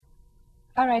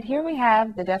All right, here we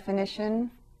have the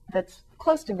definition that's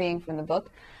close to being from the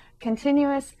book.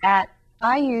 Continuous at,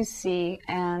 I use C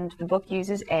and the book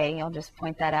uses A. I'll just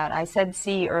point that out. I said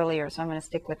C earlier, so I'm going to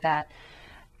stick with that.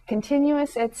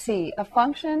 Continuous at C. A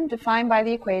function defined by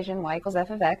the equation y equals f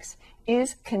of x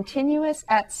is continuous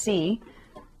at C,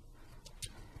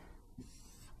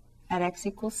 at x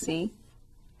equals C,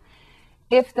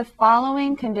 if the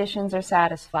following conditions are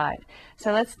satisfied.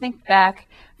 So let's think back.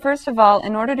 First of all,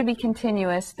 in order to be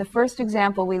continuous, the first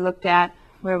example we looked at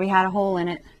where we had a hole in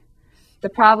it, the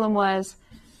problem was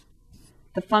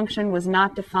the function was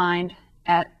not defined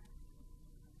at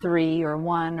 3 or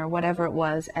 1 or whatever it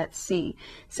was at C.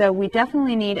 So we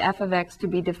definitely need f of x to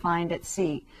be defined at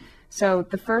C. So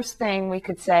the first thing we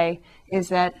could say is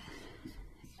that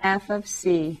f of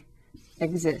C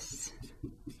exists.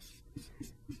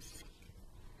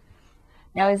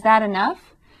 Now, is that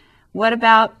enough? What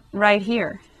about right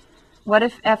here? What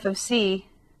if f of c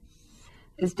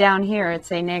is down here at,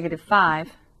 say, -5,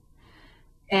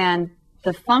 and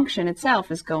the function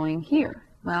itself is going here?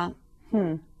 Well,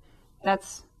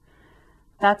 that's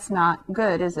not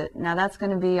good, is it? Now, that's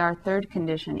going to be our third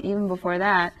condition. Even before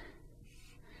that,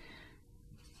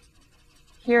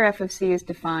 here f of c is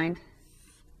defined,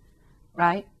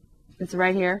 right? It's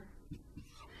right here.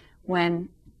 When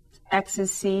x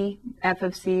is c, f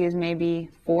of c is maybe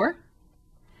 4.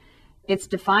 It's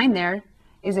defined there.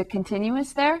 Is it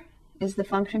continuous there? Is the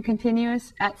function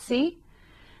continuous at c?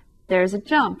 There's a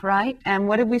jump, right? And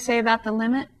what did we say about the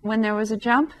limit when there was a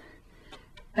jump?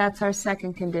 That's our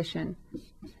second condition.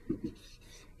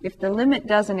 If the limit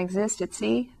doesn't exist at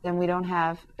c, then we don't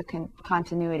have a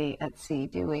continuity at c,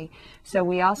 do we? So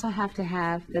we also have to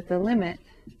have that the limit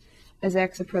as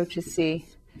x approaches c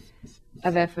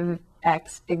of f of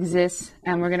x exists,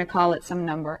 and we're going to call it some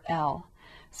number L.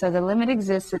 So the limit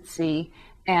exists at c,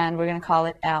 and we're going to call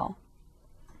it L.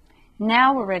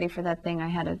 Now we're ready for that thing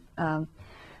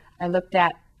I looked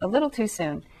at a little too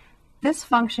soon. This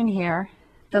function here,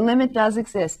 the limit does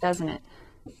exist, doesn't it?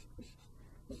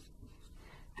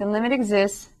 The limit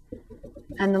exists,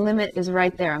 and the limit is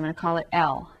right there. I'm going to call it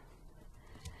L.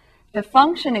 The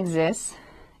function exists.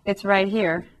 It's right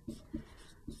here.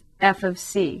 F of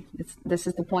c. This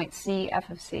is the point c, f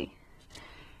of c.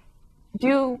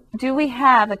 Do we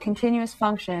have a continuous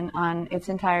function on its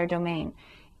entire domain?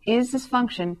 Is this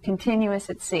function continuous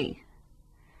at c?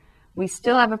 We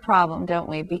still have a problem, don't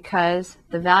we? Because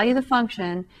the value of the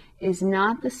function is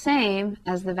not the same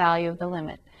as the value of the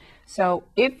limit. So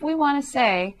if we want to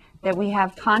say that we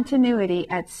have continuity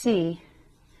at c,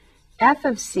 f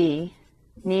of c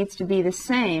needs to be the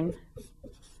same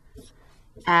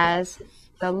as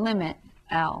the limit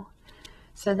L.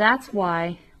 So that's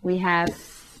why we have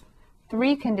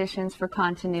 3 conditions for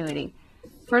continuity.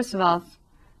 First of all,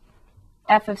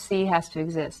 f of c has to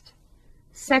exist.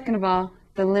 Second of all,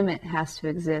 the limit has to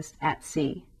exist at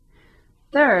c.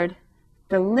 Third,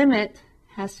 the limit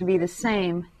has to be the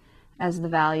same as the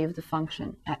value of the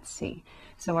function at c.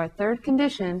 So our third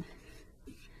condition,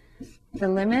 the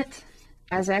limit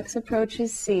as x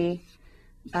approaches c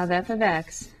of f of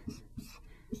x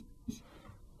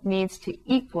needs to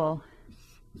equal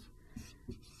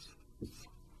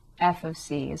f of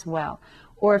c as well.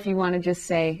 Or if you want to just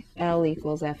say L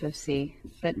equals f of c.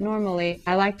 But normally,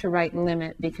 I like to write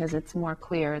limit because it's more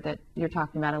clear that you're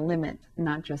talking about a limit,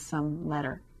 not just some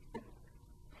letter.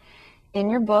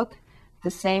 In your book, the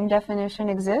same definition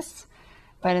exists,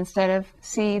 but instead of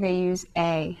c, they use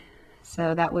a.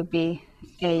 So that would be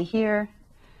a here,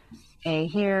 a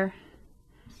here,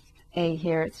 a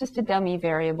here. It's just a dummy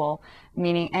variable,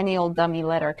 meaning any old dummy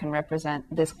letter can represent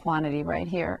this quantity right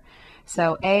here.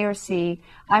 So A or C,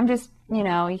 I'm just,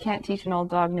 you can't teach an old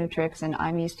dog new tricks, and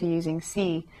I'm used to using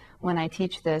C when I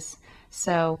teach this.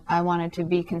 So I wanted to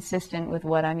be consistent with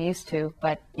what I'm used to,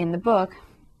 but in the book,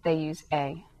 they use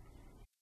A.